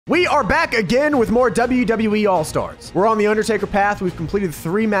We are back again with more WWE All Stars. We're on the Undertaker Path. We've completed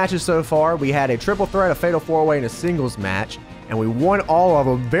 3 matches so far. We had a triple threat, a fatal 4-way, and a singles match. And we won all of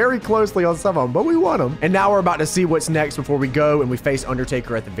them very closely on some of them, but we won them. And now we're about to see what's next before we go and we face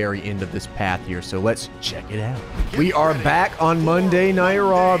Undertaker at the very end of this path here. So let's check it out. We are back on Monday Night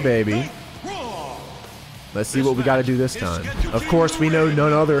Raw, baby. Let's see what we got to do this time. Of course, we know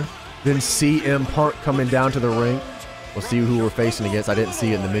none other than CM Punk coming down to the ring. We'll see who we're facing against. I didn't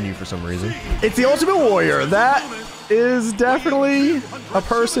see it in the menu for some reason. It's the Ultimate Warrior. That is definitely a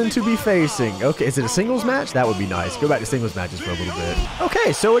person to be facing. Okay, is it a singles match? That would be nice. Go back to singles matches for a little bit.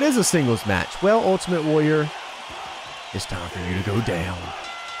 Okay, so it is a singles match. Well, Ultimate Warrior, it's time for you to go down.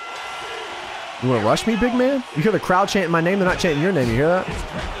 You want to rush me, big man? You hear the crowd chanting my name. They're not chanting your name. You hear that?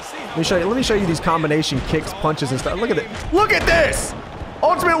 Let me show you these combination kicks, punches, and stuff. Look at it. Look at this!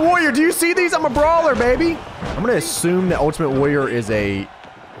 Ultimate Warrior, do you see these? I'm a brawler, baby. I'm gonna assume that Ultimate Warrior is a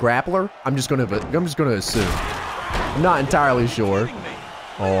grappler. I'm just gonna assume. I'm not entirely sure.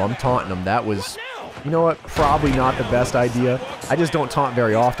 Oh, I'm taunting him. That was, you know what? Probably not the best idea. I just don't taunt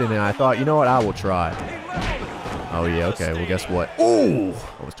very often, and I thought, you know what? I will try. Oh yeah, okay. Well, guess what? Oh,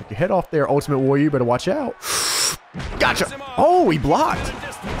 almost took your head off there, Ultimate Warrior. You better watch out. Gotcha. Oh, he blocked.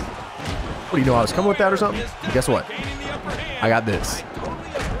 What do you know? I was coming with that or something? But guess what? I got this.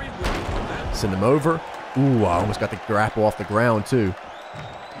 Send him over. Ooh, I almost got the grapple off the ground, too.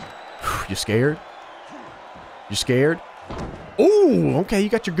 You scared? You scared? Ooh, okay, you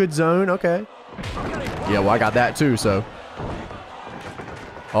got your good zone. Okay. Yeah, well, I got that, too, so.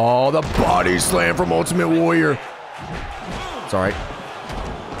 Oh, the body slam from Ultimate Warrior. It's all right.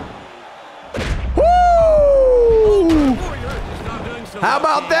 Woo! How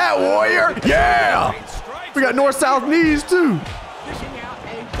about that, Warrior? Yeah! We got north-south knees, too.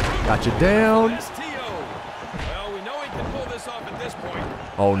 Got you down.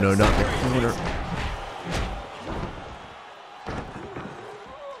 Oh, no, not the corner.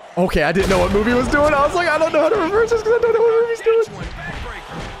 Okay, I didn't know what move he was doing. I was like, I don't know how to reverse this because I don't know what move he's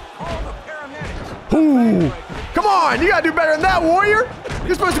doing. Ooh. Come on, you got to do better than that, Warrior.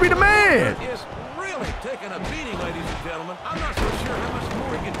 You're supposed to be the man. Taking a beating, ladies and gentlemen. I'm not so sure how much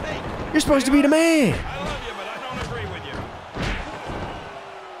more he can take. You're supposed to be the man. I love you, but I don't agree with you.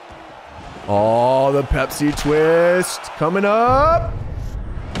 Oh, the Pepsi twist coming up.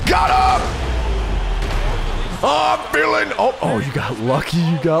 Got up. Oh, I'm feeling. Oh, you got lucky.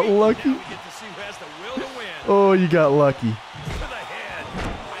 You got lucky. Oh, you got lucky.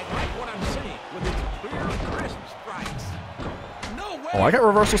 Oh, I got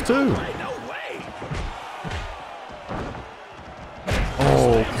reversals too.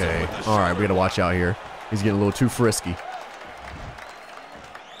 Okay. All right, we got to watch out here. He's getting a little too frisky.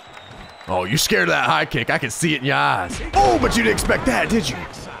 Oh, you scared of that high kick. I can see it in your eyes. Oh, but you didn't expect that, did you?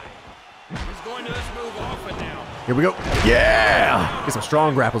 Here we go. Yeah! Get some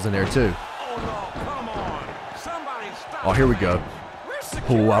strong grapples in there, too. Oh, here we go.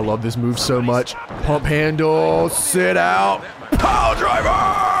 Oh, I love this move so much. Pump handle, sit out, pile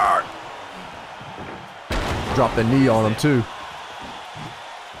driver! Drop the knee on him, too.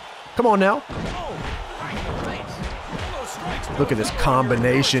 Come on now. Look at this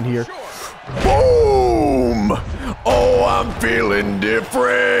combination here. Boom! Oh, I'm feeling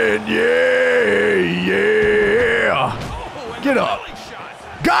different. Yeah, yeah. Get up.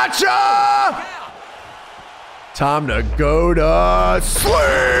 Gotcha! Time to go to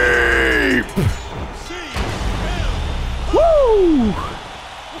sleep. Woo!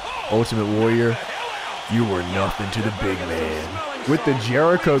 Ultimate Warrior, you were nothing to the big man. With the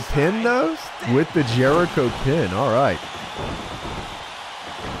Jericho pin, though? With the Jericho pin. All right.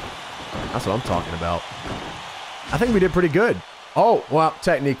 That's what I'm talking about. I think we did pretty good. Oh, well,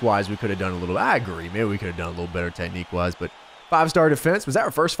 technique-wise, we could have done a little. I agree. Maybe we could have done a little better technique-wise, but 5-star defense. Was that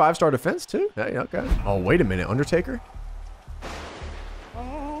our first 5-star defense, too? Hey, okay. Oh, wait a minute. Undertaker?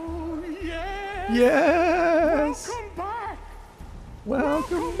 Oh, yeah. Yes. Welcome back.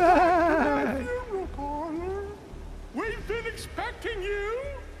 Welcome back. We've been expecting you.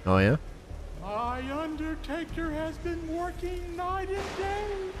 Oh, yeah? My Undertaker has been working night and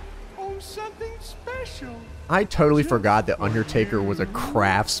day on something special. I totally forgot that Undertaker was a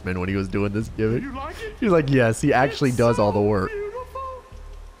craftsman when he was doing this gimmick. You like it? He's like, yes, he actually does all the work. Beautiful.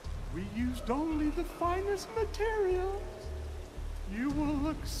 We used only the finest materials. You will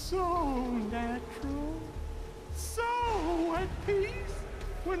look so natural, so at peace.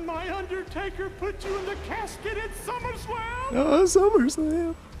 When my Undertaker put you in the casket at SummerSlam? Oh,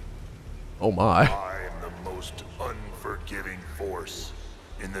 SummerSlam. Oh, my. I am the most unforgiving force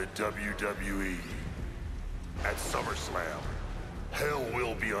in the WWE. At SummerSlam, Hell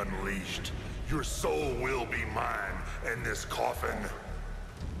will be unleashed. Your soul will be mine, and this coffin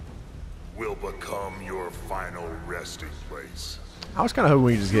will become your final resting place. I was kind of hoping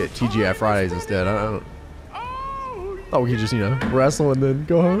we could just get TGI Fridays instead. I don't. Oh, we could just, you know, wrestle and then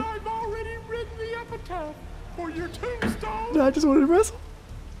go home. I've already written the epitaph for your tombstone. I just wanted to wrestle.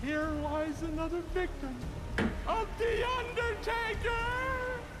 Here lies another victim of the Undertaker.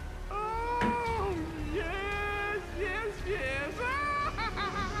 Oh, yes, yes, yes.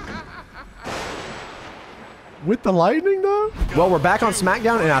 With the lightning, though? Well, we're back on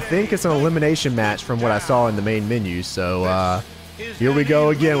SmackDown, and I think it's an elimination match from what I saw in the main menu. So, here we go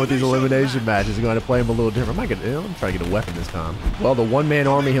again with these elimination matches. I'm going to play them a little different. I'm trying to get a weapon this time. Well, the one-man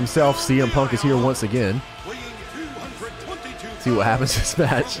army himself, CM Punk, is here once again. See what happens this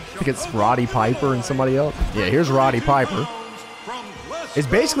match. I think it's Roddy Piper and somebody else. Yeah, here's Roddy Piper. It's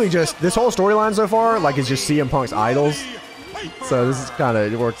basically just, this whole storyline so far, like, it's just CM Punk's idols. So this is kind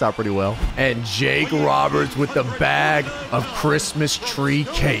of, it works out pretty well. And Jake Roberts with the bag of Christmas tree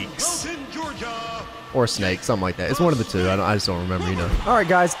cakes. Or snake, something like that. It's one of the two. I just don't remember, you know. All right,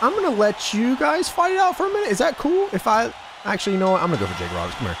 guys, I'm going to let you guys fight it out for a minute. Is that cool? If I, actually, you know what? I'm going to go for Jake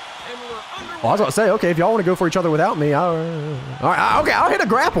Roberts. Come here. Oh, I was about to say, okay, if y'all want to go for each other without me, all right, okay, I'll hit a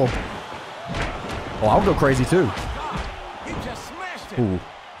grapple. Oh, I'll go crazy, too. Ooh.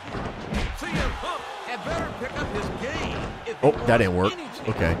 Oh, that didn't work.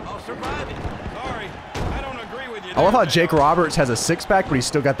 Okay. I love how Jake Roberts has a six-pack, but he's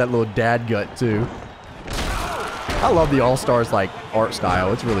still got that little dad gut, too. I love the All Stars, like, art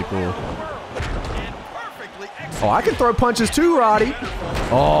style. It's really cool. Oh, I can throw punches, too, Roddy.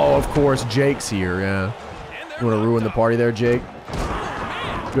 Oh, of course, Jake's here, yeah. You want to ruin the party there, Jake?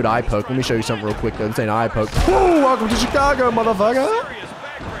 Good eye poke. Let me show you something real quick, though. This ain't an eye poke. Whoa, welcome to Chicago, motherfucker.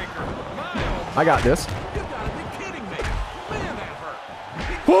 I got this.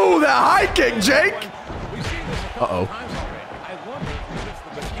 Whoa, that high kick, Jake. Uh-oh.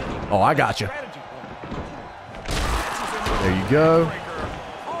 Oh, I got you. There you go.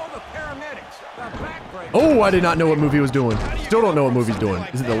 Oh, I did not know what move he was doing. Still don't know what move he's doing.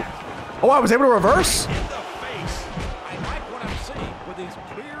 Is it the... Oh, I was able to reverse?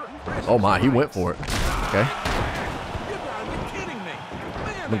 Oh, my. He went for it. Okay.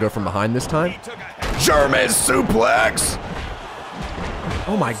 I'm going to go from behind this time. German suplex.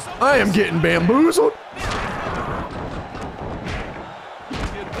 Oh, my. I am getting bamboozled.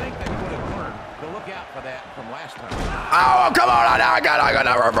 Oh, come on. I got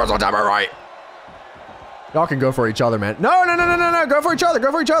that reversal time right. Y'all can go for each other, man. No. Go for each other. Go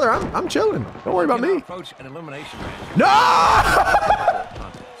for each other. I'm chilling. Don't worry about me. No!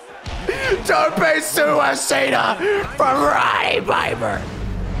 Tope Suicida from Roddy Piper.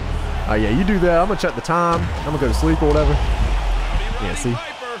 Oh, yeah, you do that. I'm going to check the time. I'm going to go to sleep or whatever. Yeah, see?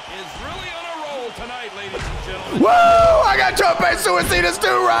 Woo! I got Tope Suicidas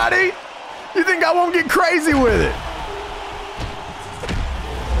too, Roddy. You think I won't get crazy with it?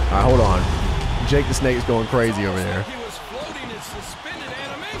 All right, hold on. Jake the Snake's going crazy over there.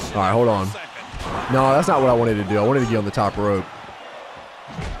 All right, hold on. No, that's not what I wanted to do. I wanted to get on the top rope.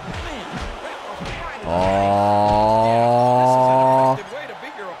 Oh.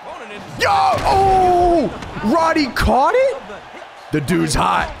 Yo! Oh! Roddy caught it? The dude's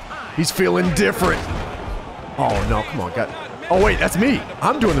hot. He's feeling different. Oh, no. Come on. Oh, wait. That's me.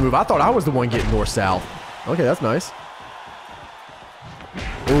 I'm doing the move. I thought I was the one getting north-south. Okay, that's nice.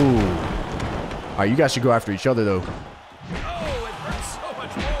 Ooh. All right, you guys should go after each other, though.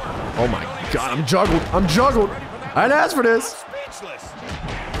 Oh, my God. I'm juggled. I'm juggled. I didn't ask for this.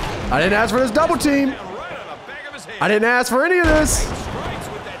 I didn't ask for this double team. I didn't ask for any of this.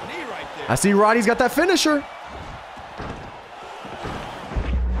 I see Roddy's got that finisher.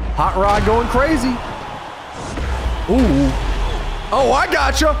 Hot Rod going crazy. Ooh. Oh, I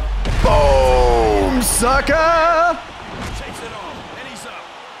gotcha. Boom, sucker.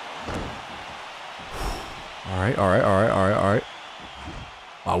 All right.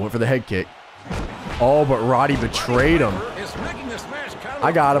 I went for the head kick. Oh, but Roddy betrayed him.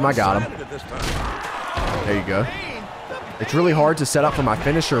 I got him. There you go. It's really hard to set up for my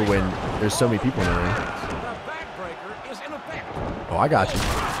finisher when there's so many people in the ring. Oh, I got you.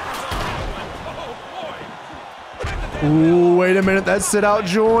 Ooh, wait a minute. That sit-out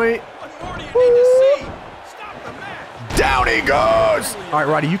joint. Ooh. Down he goes. All right,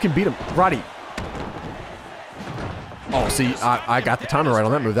 Roddy, you can beat him. Roddy. Oh, see, I got the timer right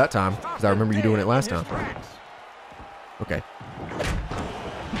on that move that time because I remember you doing it last time. Okay.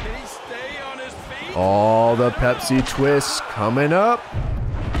 All the Pepsi twists coming up.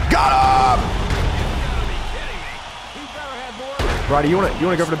 Got him! Roddy, you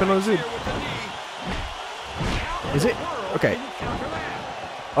wanna go for the pin on the Zoom? Is it? Okay.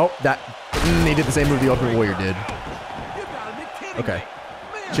 Oh, that he did the same move the Ultimate Warrior did. Okay.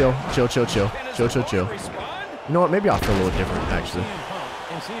 Chill. You know what? Maybe I'll feel a little different actually.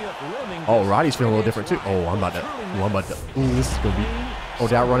 Oh, Roddy's feeling a little different too. Oh, I'm about to. Ooh, this is gonna be. Oh,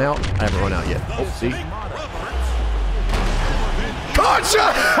 did I run out? I haven't run out yet. Oh, see.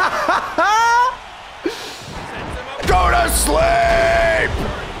 Gotcha! Go to sleep!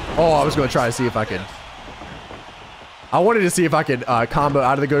 Oh, I was gonna try to see if I could. I wanted to see if I could combo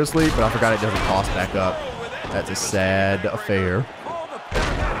out of the go to sleep, but I forgot it doesn't toss back up. That's a sad affair.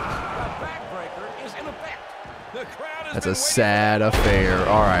 That's a sad affair.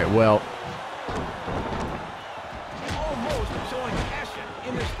 All right, well.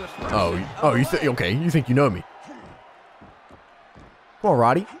 Oh, you think okay? You think you know me? Come on,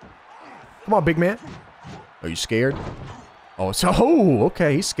 Roddy. Come on, big man. Are you scared? Oh,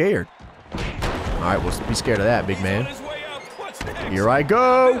 okay, he's scared. All right, we'll be scared of that, big man. Here I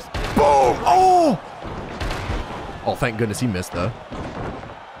go. Boom! Oh! Oh, thank goodness he missed though.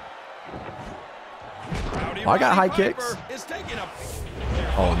 Oh, I got high kicks.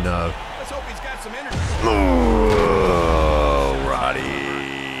 Oh no. Oh, Roddy.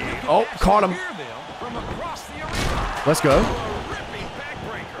 Oh, caught him. Let's go.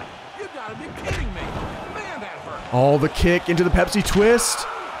 Oh, the kick into the Pepsi twist.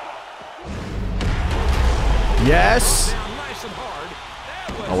 Yes.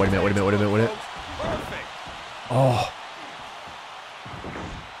 Oh, wait a minute. Oh.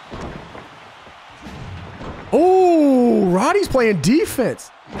 Oh, Roddy's playing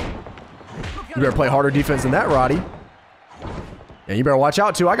defense. You better play harder defense than that, Roddy. And you better watch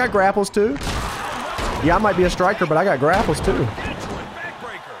out, too. I got grapples, too. Yeah, I might be a striker, but I got grapples, too.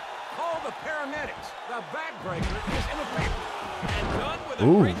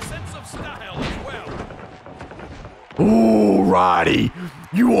 Ooh. Ooh, Roddy.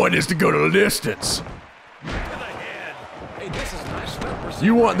 You want this to go to the distance.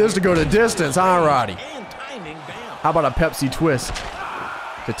 You want this to go to the distance, huh, Roddy? How about a Pepsi twist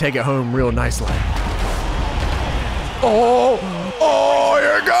to take it home real nicely? Oh,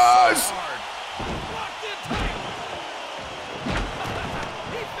 here it goes.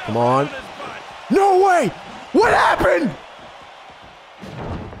 Come on. No way. What happened?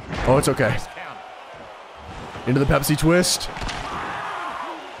 Oh, it's okay. Into the Pepsi twist.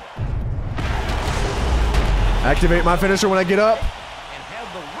 Activate my finisher when I get up.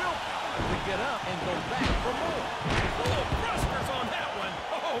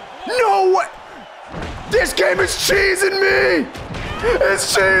 No way! This game is cheesing me!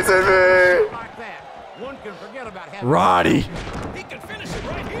 It's cheesing me! Roddy. He can finish it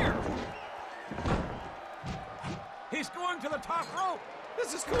right here. He's going to the top rope.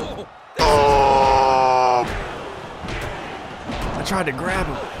 This is cool. Oh! I tried to grab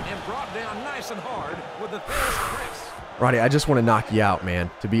him. And brought down nice and hard with the fast press. Roddy, I just want to knock you out, man.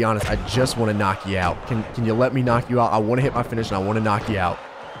 To be honest, I just want to knock you out. Can you let me knock you out? I want to hit my finish and I want to knock you out.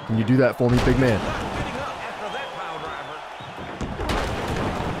 Can you do that for me, big man?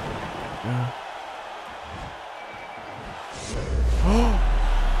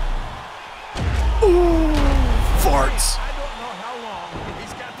 Ooh, farts. I don't know how long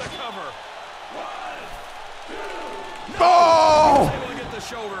he's got the cover. Oh! Able to get the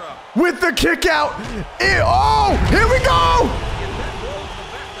shoulder up. With the kick out. Oh, here we go.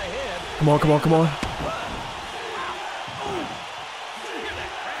 Come on.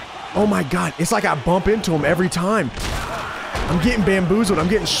 Oh my God, it's like I bump into him every time. I'm getting bamboozled. I'm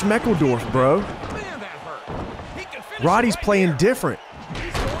getting Schmeckeldorf, bro. Roddy's playing different.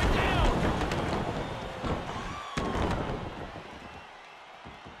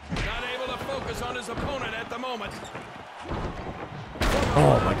 Not able to focus on his opponent at the moment.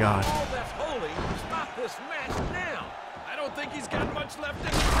 Oh my God. All that's holy. Stop this match now. I don't think he's got much left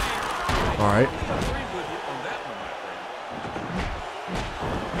in the tank. All right. I agree with you on that one, my friend.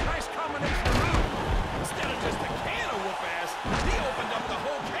 Nice combination of moves. Instead of just a can of whoop ass, he opened up the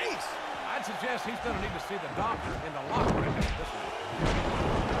whole case. I'd suggest he's going to need to see the doctor in the locker room after this one.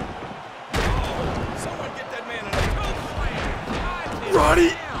 Oh, someone get that man a toe slam.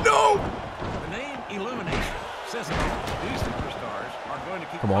 Roddy, no. The name Illumination says it all. These superstars are going to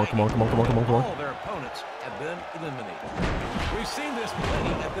keep Come on. all their opponents have been eliminated. We've seen this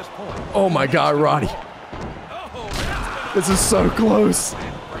plenty at this point. Oh my God, Roddy. Oh, This is so close.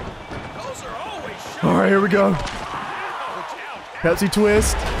 those are always sharp. All right, here we go. Ouch, ouch. Pepsi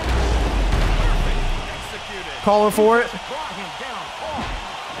twist. Executed. Calling for it. Brought him down hard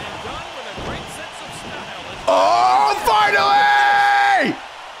and done with a great sense of style. Oh, finally!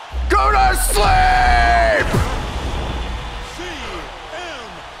 sleep!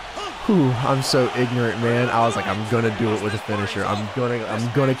 Whew, I'm so ignorant, man. I was like, I'm gonna do it with a finisher. I'm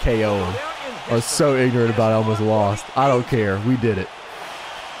gonna KO him. I was so ignorant about it, I almost lost. I don't care. We did it.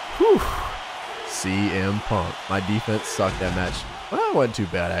 Whew. CM Punk. My defense sucked that match. Well, it wasn't too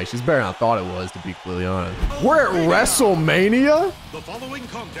bad, actually. It's better than I thought it was, to be completely honest. We're at WrestleMania?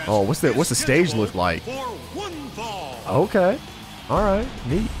 Oh, what's the stage look like? Okay. All right.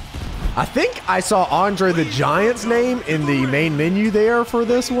 Neat. I think I saw Andre the Giant's name in the main menu there for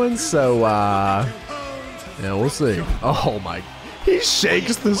this one, so, yeah, we'll see. Oh, my. He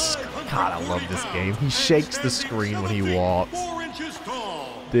shakes the... God, I love this game. He shakes the screen when he walks.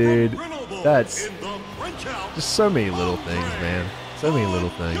 Dude, that's just so many little things, man. So many little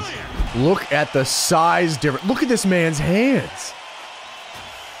things. Look at the size difference. Look at this man's hands.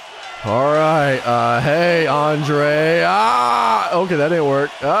 All right. Hey, Andre. Okay, that didn't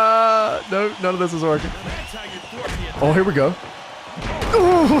work. No, none of this is working. Oh, here we go.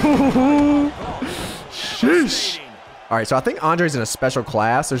 Sheesh. All right, so I think Andre's in a special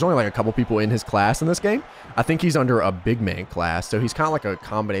class. There's only like a couple people in his class in this game. I think he's under a big man class, so he's kind of like a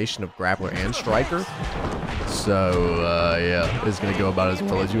combination of grappler and striker. So, yeah, it's going to go about as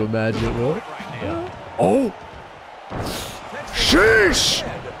well as you imagine it will. Yeah. Oh! Sheesh!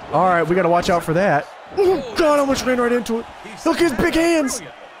 All right, we got to watch out for that. Oh, God, I almost ran right into it. Look at his big hands.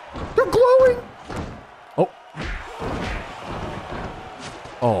 They're glowing. Oh.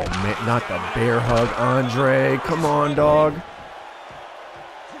 Oh, man, not the bear hug, Andre. Come on, dog.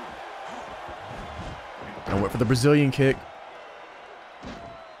 I went for the Brazilian kick.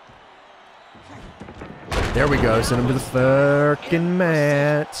 There we go. Send him to the fucking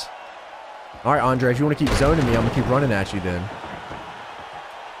mat. All right, Andre, if you want to keep zoning me, I'm going to keep running at you then.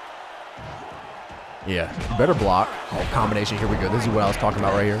 Yeah, you better block. Oh, combination. Here we go. This is what I was talking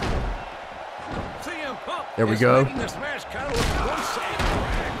about right here. There we go.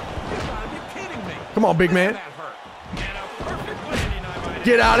 Come on, big man.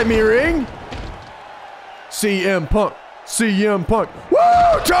 Get out of me, ring. CM Punk. CM Punk. Woo!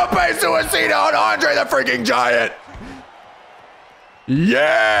 Tope Suicida on Andre the freaking Giant.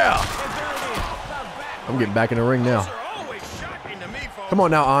 Yeah! I'm getting back in the ring now. Come on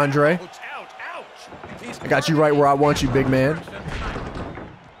now, Andre. I got you right where I want you, big man.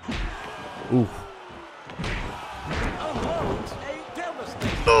 Ooh.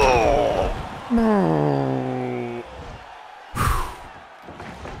 Oh.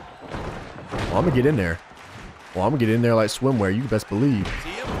 Well, I'm gonna get in there. Well, I'm gonna get in there like swimwear. You best believe.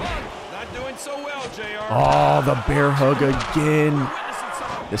 Oh, the bear hug again.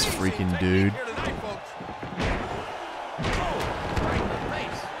 This freaking dude.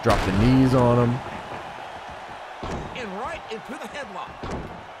 Drop the knees on him.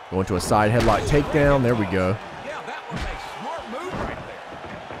 Going to a side headlock takedown. There we go.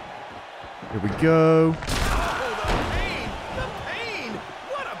 Here we go.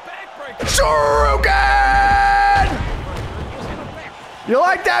 Shoryuken! You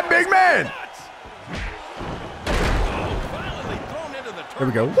like that, big man? Here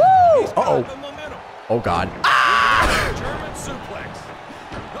we go. Woo! Uh-oh. Oh, God. Ah!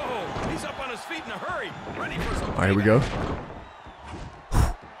 All right, here we go.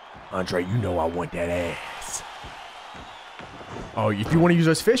 Andre, you know I want that ass. Oh, if you want to use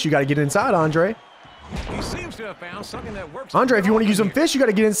those fish, you got to get inside, Andre. He seems to have found something that works. Andre, if you want to use them fish, you got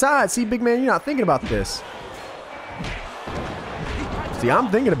to get inside. See, big man, you're not thinking about this. See, I'm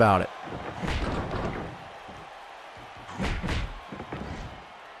thinking about it.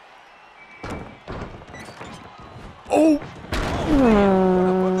 Oh!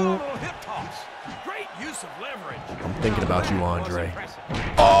 I'm thinking about you, Andre.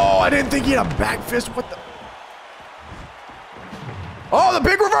 Oh, I didn't think he had a back fist. What the? Oh, the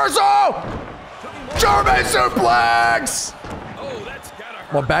big reversal! German suplex!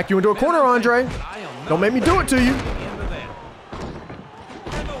 I'm gonna back you into a corner, Andre. Don't make me do it to you.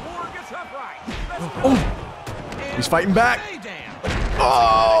 Oh, he's fighting back.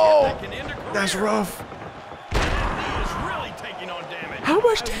 Oh, that's rough. How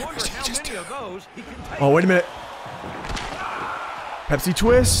much damage did he just do? Oh, wait a minute. Pepsi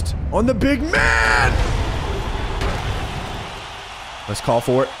twist on the big man. Let's call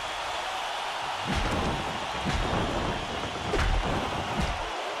for it.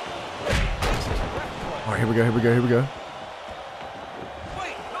 All right, here we go, here we go, here we go.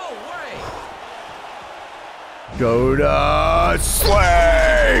 Go to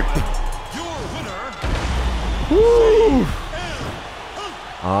sleep! Woo!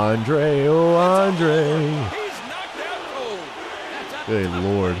 Andre, oh Andre. Good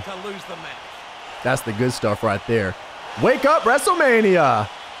Lord. To lose the match. That's the good stuff right there. Wake up, WrestleMania.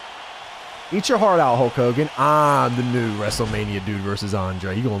 Eat your heart out, Hulk Hogan. I'm the new WrestleMania dude versus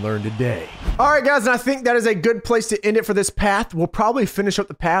Andre. You're going to learn today. All right, guys, and I think that is a good place to end it for this path. We'll probably finish up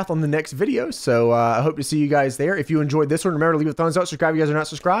the path on the next video, so I hope to see you guys there. If you enjoyed this one, remember to leave a thumbs up, subscribe if you guys are not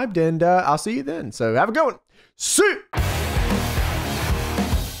subscribed, and I'll see you then. So have a good one. See you.